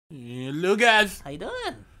Lucas, How you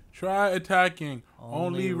doing? try attacking.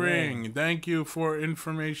 Only Only ring. Thank you for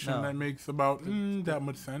information No. that makes about that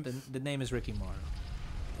much sense. The name is Ricky Morrow.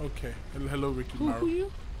 Okay. Hello, Ricky Who Morrow.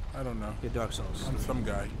 you? I don't know. You're Dark Souls. I'm some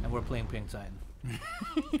guy. And we're playing Pink Titan.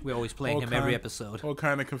 We're always playing All him every kind- episode. All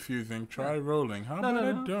kind of confusing. Try rolling. How about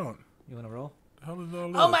I don't? You wanna roll? The hell is all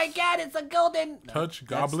this? Oh my god, it's a golden... Touch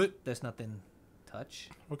That's- goblet? There's nothing... Touch?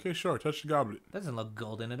 Okay, sure. Touch the goblet. Doesn't look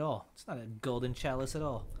golden at all. It's not a golden chalice at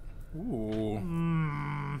all. Ooh.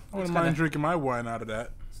 I It's wouldn't kinda- mind drinking my wine out of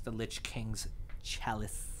that. It's the Lich King's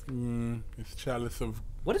chalice. It's chalice of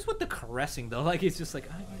What is with the caressing though? Like he's just like,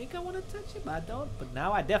 I think I want to touch it, but I don't. But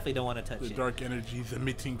now I definitely don't want to touch the it. dark energies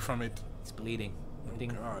emitting from it. It's bleeding. Everything,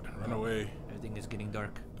 God, run away. everything is getting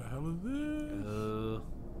dark. The hell is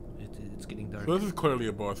this? It's getting dark. So this is clearly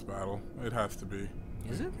a boss battle. It has to be.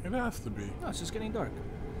 Is it? It has to be. No, it's just getting dark.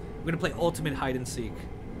 We're gonna play ultimate hide and seek.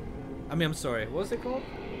 I mean, I'm sorry. What was it called?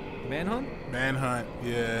 Manhunt? Manhunt.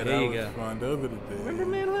 Yeah, There that you was go. fun. Those are the days. Remember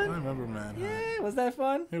Manhunt? I remember Manhunt. Yeah, was that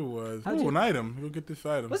fun? It was. How'd Ooh, you- an item. You'll get this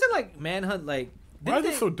item. Was it like Manhunt? Like Why is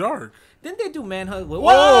it so dark? Didn't they do Manhunt? Whoa!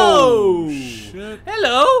 Oh, shit.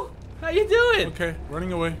 Hello. How you doing? Okay,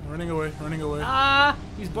 running away, running away, running away. Ah,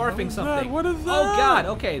 he's barfing is something. that? What is Oh that? God.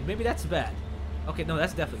 Okay, maybe that's bad. Okay, no,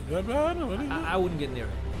 that's definitely. Is that bad? What is it? I wouldn't get near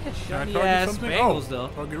it. Can I Shiny target ass something? bangles Oh, though.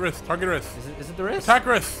 target wrist, target wrist. Is it the wrist? Attack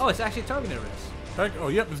wrist. Oh, it's actually targeting the wrist. Attack. Oh,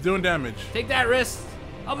 yep, it's doing damage. Take that wrist.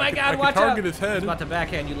 Oh my I God, can watch target out. his head. He's about to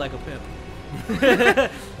backhand you like a pimp.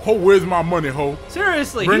 Ho, where's my money, ho?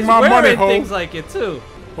 Seriously, Bring he's my wearing money, ho. things like it too.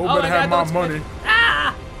 Ho Oh better my have God, my don't money. spin-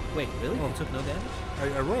 Ah! Wait, really? Oh. You took no damage?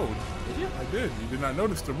 I rolled. Did you? I did. You did not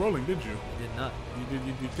notice the rolling, did you? I did not.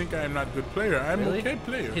 You think I am not good player? I am Really? okay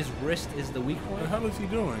player. His wrist is the weak What the point. hell is he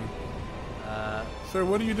doing? Uh, Sir,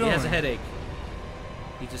 what are you doing? he has a headache.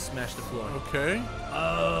 He just smashed the floor. Okay.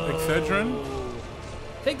 Oh. Excedrin?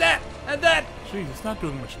 Take that and that. Jeez, it's not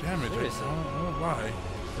doing much damage. Seriously. I don't know why.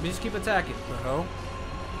 Let me just keep attacking. What the hell?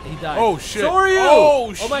 He died. Oh, shit. So are you.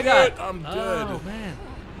 Oh, Oh my shit, God. I'm Oh dead. man.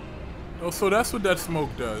 Oh, so that's what that smoke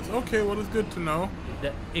does. Okay, well, it's good to know.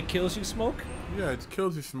 That it kills you, smoke. Yeah, it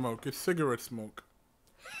kills you smoke. It's cigarette smoke.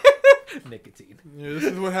 Nicotine. Yeah, this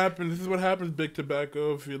is what happens. This is what happens, big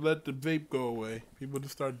tobacco, if you let the vape go away. People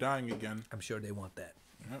just start dying again. I'm sure they want that.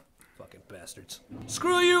 Yep. Fucking bastards.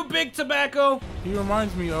 Screw you, big tobacco. He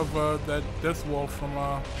reminds me of that death wall from,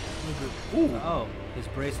 what is it? Ooh. Oh, his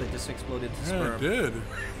bracelet just exploded to Yeah, it sperm. did.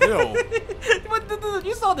 Ew.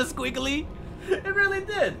 You saw the squiggly. It really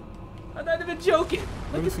did. I'm not even joking.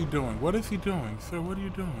 What is he doing? What is he doing? Sir, what are you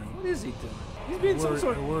doing? What is he doing? He's being some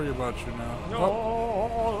sort I of. worry about you now. What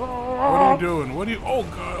are you doing? What are you... Oh,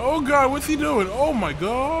 God. Oh, God. What's he doing? Oh, my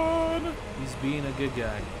God. He's being a good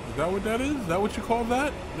guy. Is that what that is? Is that what you call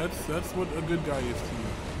that? That's what a good guy is to you.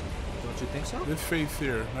 Don't you think so? This face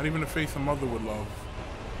here. Not even a face a mother would love.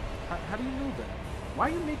 How do you know that? Why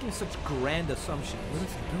are you making such grand assumptions? What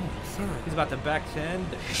is he doing? Sir. He's about to backhand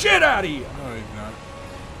the shit out of you. No, he's not.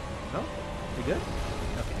 No? You good?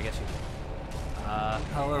 Okay, I guess you.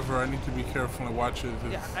 However, I need to be careful and watch his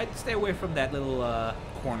Yeah, I'd stay away from that little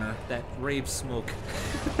corner. that rave smoke.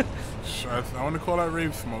 I want to call that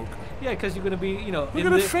rave smoke. Yeah, because you're gonna be, you know, Look in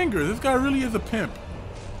at his the, finger. This guy really is a pimp.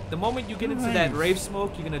 the moment you get into Nice. that rave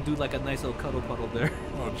smoke, you're gonna do like a nice little cuddle puddle there.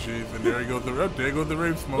 Oh, jeez. And there he goes. There goes the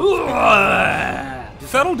rave smoke.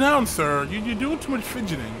 Just Settle down, sir. You're doing too much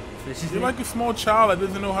fidgeting. You're like a small child that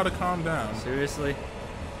doesn't know how to calm down. Seriously?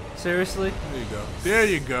 Seriously? There you go. There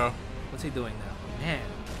you go. What's he doing now?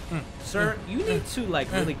 Man. Sir, you need to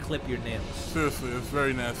like really clip your nails. Seriously, it's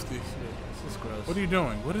very nasty. This is gross. What are you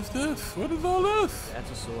doing? What is this? What is all this?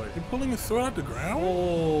 That's a sword. You're pulling a sword out the ground?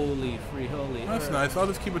 Holy free holy. That's nice. I'll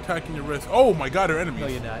just keep attacking your wrist. Oh my god, they're enemies. No,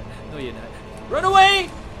 you're not. No, you're not. Run away!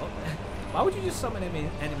 Oh, why would you just summon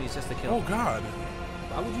enemies just to kill Oh them? god.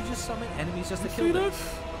 Why would you just summon enemies just to You kill see them?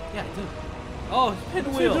 this? Yeah, I do. Oh, What's he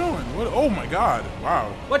pinwheel. doing? What? Oh my god.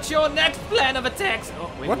 Wow. What's your next plan of attacks?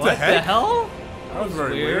 Oh, wait, What the what heck? hell? That was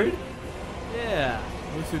very weird. Yeah.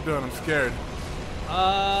 What's he doing? I'm scared.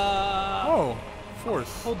 Oh. Oh.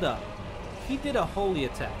 Force. Hold up. He did a holy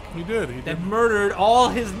attack He did. He that did. murdered all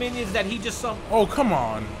his minions that he just summoned. Oh, come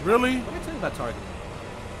on. Really? What did I tell you about targeting?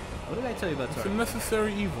 What did I tell you about It's a targeting?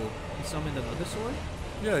 necessary evil. He summoned another sword?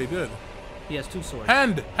 Yeah, he did. He has two swords.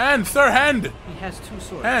 Hand! Hand! Sir, hand! He has two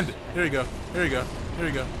swords. Hand! Here you go. Here you go. Here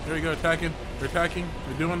you go. Here you go. Attacking. We're attacking.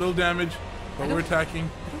 We're doing a little damage, but we're attacking.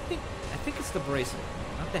 I think it's the bracelet,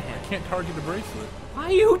 not the hand. Can't target the bracelet. Why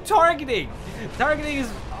are you targeting? Targeting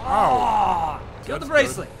is. Ow. Kill the That's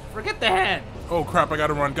bracelet. Forget the hand. Oh crap! I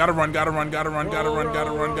gotta run. Gotta run. Gotta run. Gotta run. Gotta run.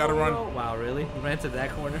 Gotta run. Gotta run. Oh, wow, really? You ran to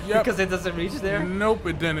that corner? Yep. Because it doesn't reach there? Nope,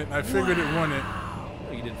 it didn't. I figured it won it.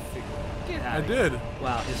 No, you didn't figure it out. I did.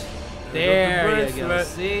 Wow. There There goes the you go. bracelet.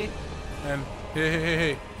 See? And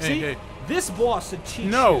hey, See? hey. This boss should teach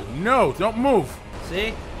No, you. no, don't move.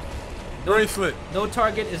 See? Bracelet, No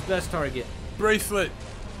target is best target. bracelet.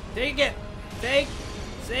 Take it. Take.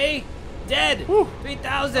 See? Dead. Whew.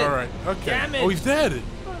 3,000. All right, okay. Damn it. Oh, he's dead.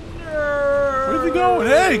 No. Where's he going?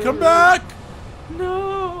 Hey, come back.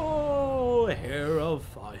 No. Hair of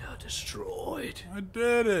fire destroyed. I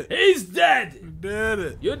did it. He's dead. I did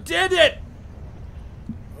it. You did it.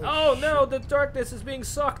 Oh no, the darkness is being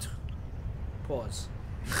sucked. Pause.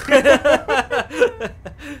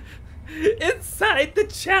 Inside the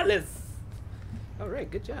chalice. All right,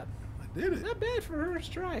 good job. I did it. Not bad for her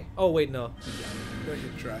first try. Oh wait, no.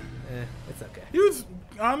 Second try. It's okay. He was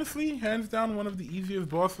honestly hands down one of the easiest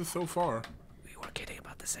bosses so far. We were kidding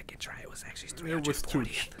about the second try. It was actually It was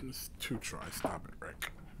 340th. two tries. Stop it,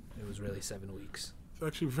 Rick. It was really 7 weeks. It's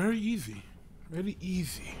actually very easy. Very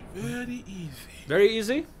easy. Very easy. Very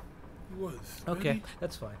easy. He was. Okay, Very-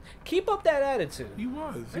 that's fine. Keep up that attitude. He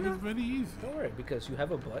was. It was very easy. Don't worry, because you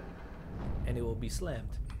have a butt, and it will be slammed.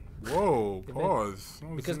 Whoa, man. pause.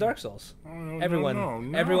 Because Dark Souls. Oh, no, Everyone,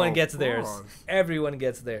 no, everyone gets theirs. pause. Everyone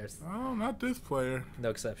gets theirs. Oh, not this player. No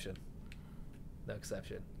exception. No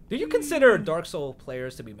exception. Do you consider Dark Soul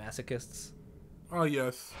players to be masochists? Oh,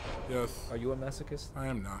 yes. Yes. Are you a masochist? I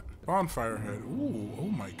am not. Bonfire head. Ooh, oh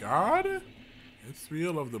my god. It's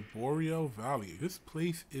real of the Boreal Valley. This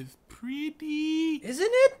place is pretty. Isn't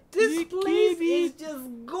it? This Pretty place kitty. is just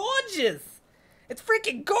gorgeous. It's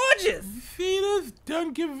freaking gorgeous. See this?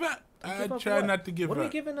 Don't give up. I Give up try what? not to give What are we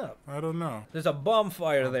up. giving up? I don't know. There's a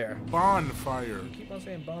bonfire there. Bonfire. Keep on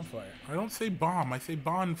saying bonfire. I don't say bomb. I say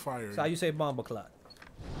bonfire. That's how you say bombaclot.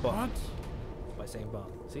 What? By saying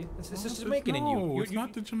bomb. See? It's What? just Jamaican in you. No, it's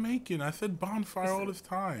not the Jamaican. I said bonfire all this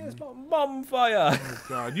time. It's bonfire. Oh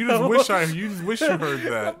God, you just wish you heard The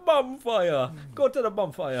that. bonfire. Go to the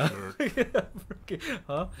bonfire.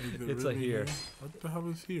 Huh? Is it It's a really here. What the hell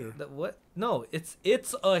is here? What? No, it's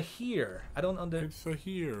a here. I don't under. It's a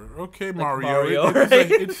here. Okay, Like Mario. Mario,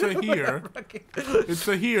 It's a here. It's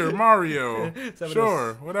a here, Mario. Seven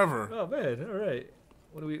Sure, whatever. Oh man, all right.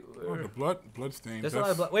 What do we? Oh, the blood stains. There's a lot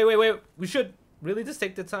of blood. Wait. We should really just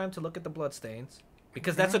take the time to look at the blood stains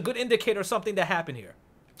because that's a good indicator of something that happened here.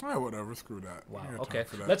 Ah, whatever. Screw that. Wow. I ain't got Okay. time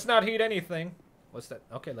for that. Let's not heat anything. What's that?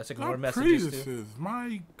 Okay, let's ignore How messages pretty this too. is.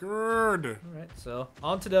 My god. All right. So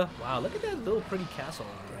on to the. Wow. Look at that little pretty castle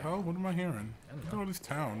over The there. hell? What am I hearing? don't Look at all these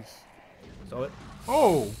towns. So it.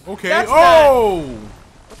 Oh, okay. That's Oh!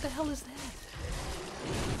 What the hell is that?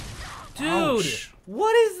 Dude, Ouch.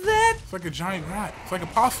 what is that? It's like a giant rat. It's like a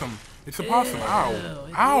possum. It's a possum. Ow. Ew, it is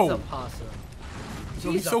a Ow. possum.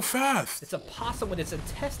 So he's Jeez, so fast. It's a possum with its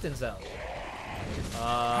intestines out.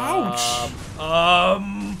 Ouch.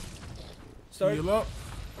 Start. Heal up.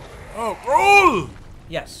 Oh, roll!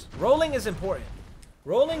 Yes, rolling is important.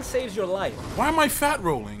 Rolling saves your life. Why am I fat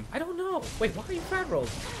rolling? I don't know. Wait, why are you fat rolling?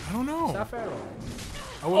 I don't know. Stop fat rolling.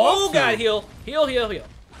 I would Oh love to. God, heal.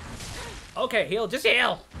 Okay, heal. Just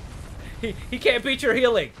heal. He can't beat your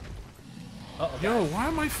healing. Uh-oh. Yo, why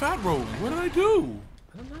am I fat rolling? What did I do?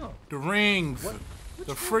 I don't know. The rings.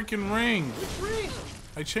 The freaking rings. Which ring?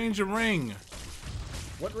 I changed the ring.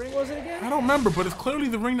 What ring was it again? I don't remember, but it's clearly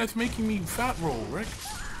the ring that's making me fat roll, Rick.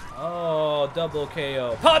 Oh, double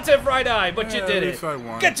KO. Pontiff right eye, but you Yeah, did at it. least I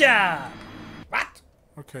won. Good job. What?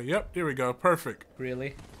 Okay, yep, there we go. Perfect.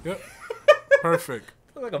 Really? Yep. Perfect.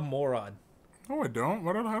 You look like a moron. No, I don't.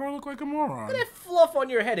 How do I look like a moron? Look at that fluff on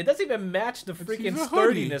your head. It doesn't even match the freaking a hoodie.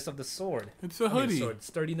 sturdiness of the sword. It's a I mean, hoodie. sword,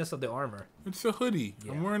 sturdiness of the armor. It's a hoodie.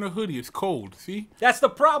 Yeah. I'm wearing a hoodie. It's cold. See? That's the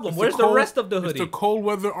problem. It's Where's the cold- rest of the hoodie? It's the cold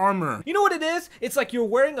weather armor. You know what it is? It's like you're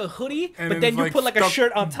wearing a hoodie, And but it's then you like put like a stuck-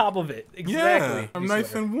 shirt on top of it. Exactly. Yeah, I'm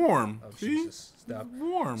nice and warm. Oh, See? Jesus. Stop.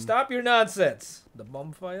 Warm. Stop your nonsense. The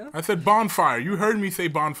bonfire? I said bonfire. You heard me say I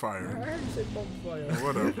bonfire. heard you say bonfire.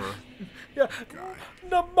 Whatever. Yeah.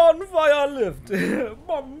 The bonfire lived.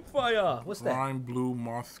 Bonfire. What's that? Lime blue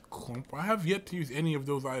moss clump. I have yet to use any of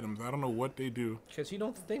those items. I don't know what they do. Because you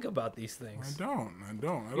don't think about these I things. don't. at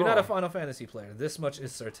You're not a all. Final Fantasy player. This much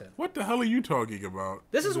is certain. What the hell are you talking about?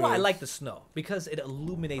 This is why I Yes. like the snow. Because it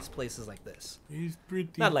illuminates places like this. He's pretty.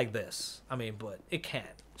 Not like this. I mean, but it can.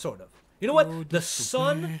 Sort of. You know what? Oh, The just a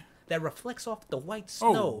sun bit. that reflects off the white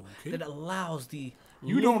snow okay. that allows the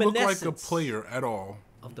You don't look like a luminescence player at all.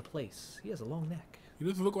 of the place. He has a long neck. He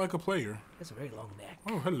doesn't look like a player. He has a very long neck.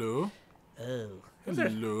 Oh, hello. Oh.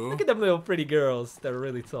 Hello. Look at them little pretty girls that are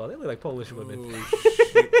really tall. They look like Polish women. Oh,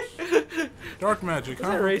 shit. Dark magic, Is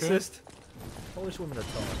huh? that Okay. racist? Polish women are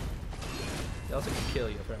tall. They also can kill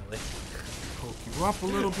you, apparently. Poke you up a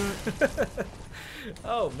little bit.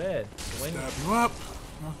 Oh, man. Swing. Stab you up.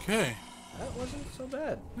 Okay. That wasn't so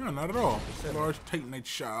bad. No, not at all. Large Titanite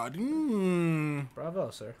shard. Bravo,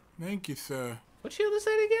 sir. Thank you, sir. What shield is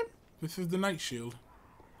that again? This is the Night Shield.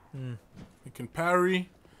 It can parry,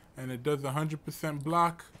 and it does 100%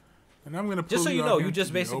 block. And I'm gonna pull Just so you out know, here you just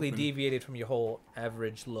into the basically open. deviated from your whole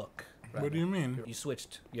average look. right What do now. you mean? You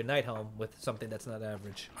switched your night helm with something that's not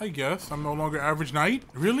average. I guess I'm no longer average knight.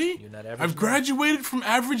 Really? You're not average I've knight. graduated from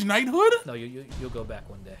average knighthood. No, you'll go back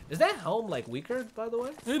one day. Is that helm like weaker, by the way?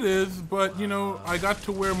 It is, but you know, I got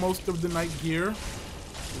to wear most of the night gear,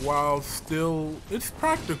 while still it's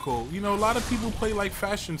practical. You know, a lot of people play like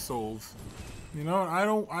Fashion Souls. You know, I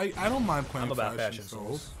don't mind playing I'm about Fashion Fashion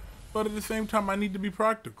Souls, Souls. but at the same time, I need to be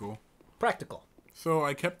practical. Practical. So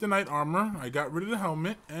I kept the knight armor, I got rid of the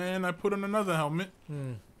helmet, and I put on another helmet.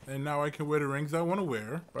 And now I can wear the rings I want to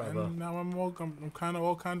wear. Bravo. And now I'm kind of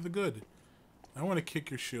all kinds of good. I want to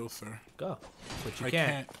kick your shield, sir. Go. But you I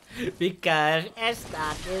can't. can't. Because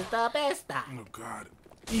stock is the best stock. Oh God.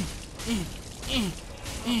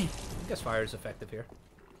 I guess fire is effective here.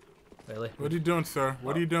 Really? What are you doing, sir?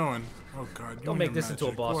 What are you doing? Oh God. you Don't and make your this into a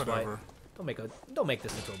magic. boss Whatever. fight. Don't make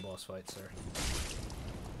this into a boss fight, sir.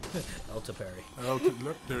 Elta parry.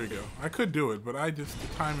 Look, there we go. I could do it, but the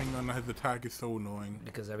timing on his attack is so annoying.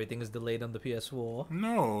 Because everything is delayed on the PS4.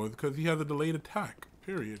 No, because he has a delayed attack.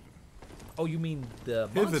 Period. Oh, you mean the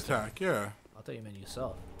His monster? attack, yeah. I thought you meant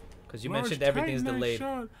yourself. Because you Large mentioned everything is Titanite delayed.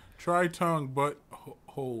 shard. Tri-tongue, but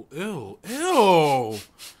hole. Ew.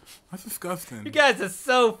 That's disgusting. You guys are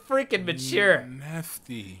so freaking mature.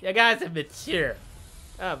 Nasty. You guys are mature.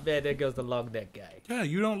 Oh man, there goes the long neck guy. Yeah,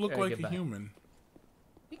 you don't look Gotta like get a back. human.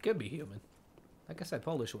 He could be human. Like I said,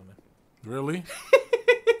 Polish woman. Really?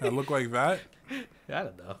 I look like that? I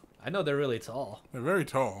don't know. I know they're really tall. They're very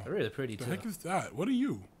tall. They're really pretty The too. heck is that? What are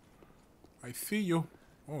you? I see you.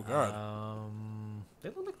 Oh God. They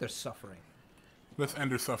look like they're suffering. Let's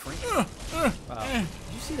end their suffering. Wow. Did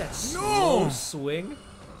you see that No! slow swing?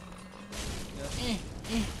 Do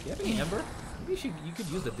you have any Ember? Maybe you could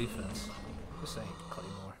use the defense. Just saying,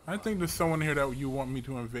 Claymore. I think there's someone here that you want me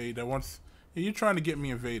to invade that wants. Yeah, you're trying to get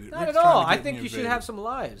me invaded. Not Rick's at trying all. to I get think me you should invaded. have some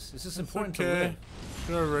lives. This is important to Okay. live.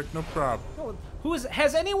 Sure, Rick. No problem. No,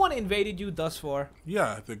 has anyone invaded you thus far?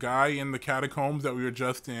 Yeah, the guy in the catacombs that we were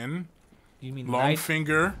just in. You mean Knight?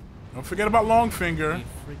 Longfinger. Don't forget about Longfinger. You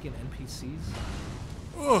freaking NPCs?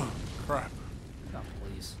 Ugh, crap. No,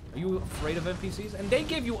 please. Are you afraid of NPCs? And they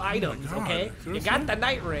give you items, God. okay? You Seriously? got the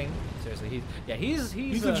Night Ring. Seriously, he's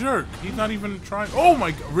He's a jerk. He's not even trying. Oh my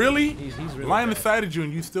God, really? He's really Lying bad. beside of you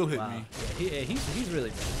and you still hit Wow. me. Yeah, he's really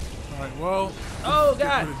bad. All right, well. Oh let's get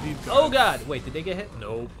god! rid of these Oh guys. god! Wait, did they get hit?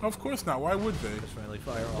 No. Of course not. Why would they? Just friendly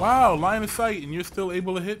fire off. Wow, line of sight and you're still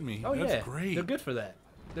able to hit me. Oh That's yeah. great. They're good for that.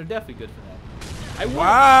 They're definitely good for that. I will.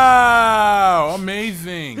 Wow,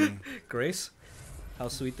 amazing. Grace, how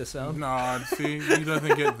sweet the sound. Nah, see, he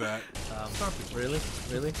doesn't get that. Stop it. Really?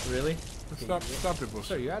 Okay, Stop it, Sir,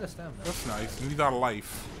 bullshit. you're out of stamina. That's nice. And he's out of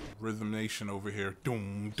life. Rhythm Nation over here.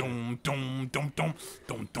 Doom, doom, doom, doom, doom,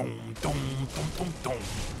 doom, doom, doom, doom, doom, doom.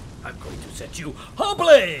 I'm going to set you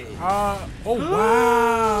humbly. Oh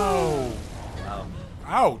wow. Wow.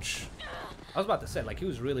 Ouch. I was about to say, like, he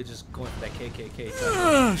was really just going for that KKK type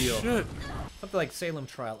Ah, of deal. shit. Something like Salem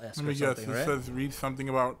Trial-esque Let or me guess. something, It right? says read something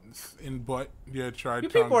about in butt. Yeah, try. You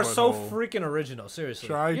people are so freaking original, seriously.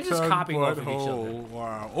 Try You're just copying off of each other. butthole.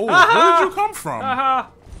 Wow. Oh, Aha! where did you come from? Haha!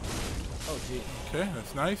 Oh, gee. Okay,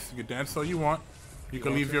 that's nice. You can dance all you want. You can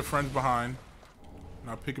want leave to? your friends behind.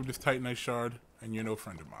 Now pick up this Titanite shard, and you're no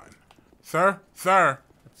friend of mine. Sir? Sir?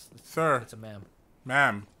 Sir? It's a ma'am.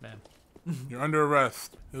 Ma'am, Ma'am. you're under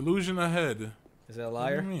arrest. Illusion ahead. Is that a What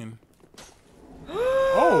do you liar? mean?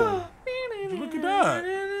 Oh! Look at that.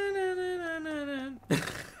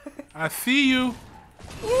 I see you.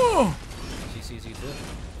 Oh! She sees you too.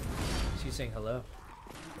 She's saying hello.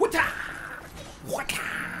 Wata! Wata!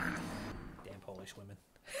 Damn Polish women.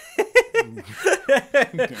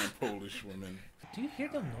 Damn Polish woman. Do you hear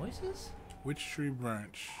those noises? Which tree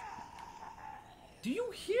branch? Do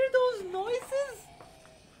you hear those noises?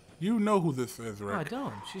 You know who this is, No, I Rick.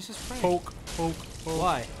 don't. She's just praying. Poke, poke, poke.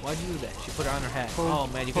 Why? Why'd you do that? She put it on her hat. Poke, Oh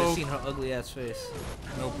man, you could have poke. seen her ugly ass face.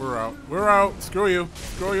 Nope, we're out. We're out. Screw you.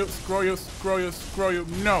 Screw you. Screw you. Screw you. Screw you.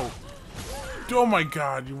 No. Oh my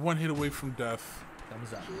God, you're one hit away from death.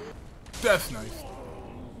 Thumbs up. That's nice.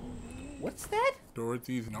 What's that?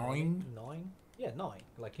 Dorothy's gnawing. Gnawing? Yeah, gnawing.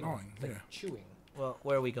 Like, you know, Gnawing, like yeah. chewing. Well,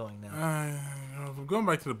 where are we going now? I'm going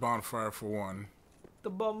back to the bonfire for one. The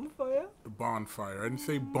bonfire? The bonfire. I didn't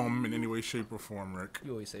say bum in any way, shape, or form, Rick.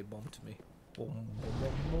 You always say bum to me. Bum,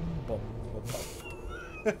 bum, bum,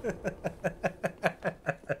 bum,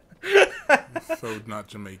 bum. So not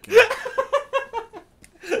Jamaican.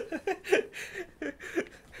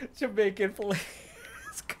 Jamaican police.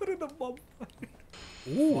 Go to the bump.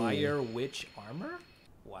 Ooh. Fire witch armor?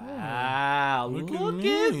 Wow, Look look, at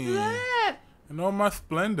at me. that! And all my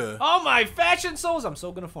splendor. Oh my fashion souls! I'm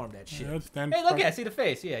so gonna farm that shit. Yeah, it stands Hey, look proud- at it. See the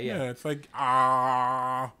face? Yeah. Yeah, it's like,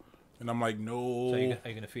 ah. And I'm like, no. So are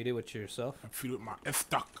you gonna feed it with yourself? I feel it my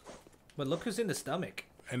stuck But look who's in the stomach.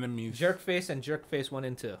 enemies. Jerkface and Jerkface 1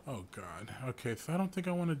 and 2. Oh, God. Okay, so I don't think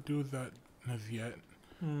I want to do that as yet.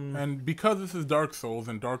 And because this is Dark Souls,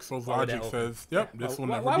 and Dark Souls Why would that logic open? says, yep, this will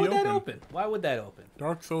never Why be would open. that open? Why would that open?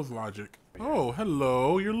 Dark Souls logic. Oh,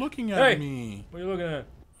 hello. You're looking at Hey. me. What are you looking at?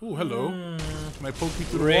 Oh, hello. Can I poke you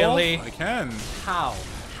through the Really? walls? I can. How?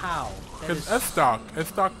 That Because is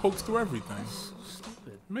S-Stock pokes through everything. so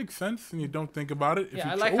stupid. Makes sense, and you don't think about it. If Yeah,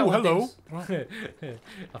 you I like oh, how when hello. things-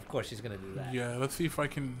 Of course she's gonna do that. Yeah, let's see if I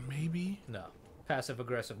can maybe. No. Passive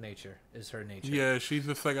aggressive nature is her nature. Yeah, she's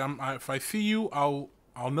just like if I see you, I'll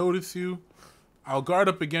notice you. I'll guard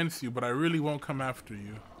up against you, but I really won't come after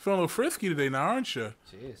you. Feeling a little frisky today now, aren't you?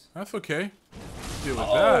 Jeez. That's okay. Deal with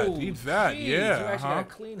Oh, that. Eat that. jeez, Yeah. You actually got a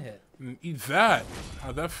clean hit. And eat that.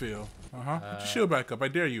 How'd that feel? Put your shield back up. I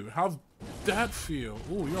dare you. How's that feel?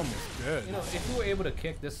 Ooh, you're almost dead. You know, if you were able to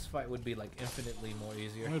kick, this fight would be like infinitely more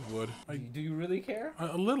easier. It would. Do you really care?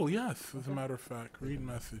 A little, yes. As a matter of fact. Read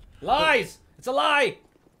message. Lies! It's a lie!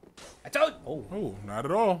 I told. Oh, Oh, not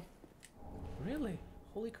at all. really?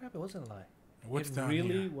 Holy crap! It wasn't a lie. What's it down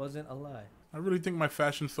really here? wasn't a lie. I really think my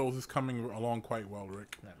fashion souls is coming along quite well,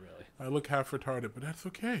 Rick. Not really. I look half retarded, but that's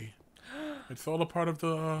okay. It's all a part of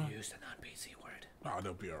the. Use the non-PC word. Oh,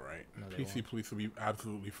 they'll be all right. No, they PC police will be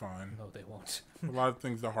absolutely fine. No, they won't. A lot of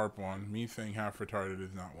things to harp on. Me saying half retarded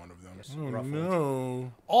is not one of them. Yes, Oh ruffled.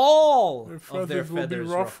 no! All Their of their feathers will be feathers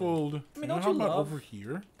ruffled. I mean, Now, don't how you about love over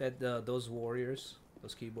here? That those warriors,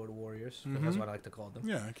 those keyboard warriors, that's what I like to call them.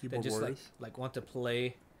 Yeah, They keyboard just warriors. like want to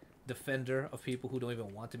play defender of people who don't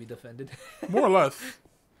even want to be defended. More or less.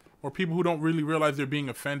 Or people who don't really realize they're being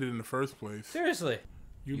offended in the first place. Seriously.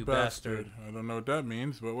 You, You bastard. I don't know what that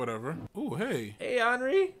means, but whatever. Ooh, hey. Hey,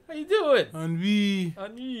 Henri, how you doing? Henri.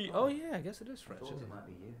 Henri. Oh yeah, I guess it is French, Thought isn't it it? might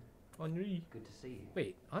be you. Henri. Good to see you.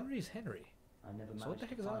 Wait, Henri's Henry. I never So what the managed heck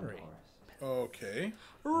to is find Henry? Boris. Okay.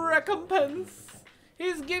 Recompense.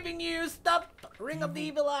 He's giving you stuff. Ring of the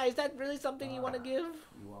Evil Eye. Is that really something you want to give?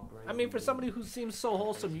 You are brave. I mean, for somebody who seems so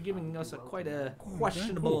wholesome, you're giving us a quite a Ooh,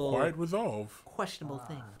 questionable, quiet resolve. questionable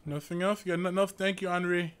thing. Nothing else? You got nothing else? Thank you,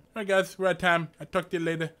 Henri. Alright, guys, we're at time. I'll talk to you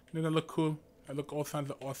later. Then I look cool. I look all kinds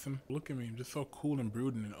of awesome. Look at me. I'm just so cool and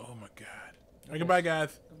brooding. And oh my god. Alright, goodbye,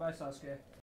 guys. Goodbye, Sasuke.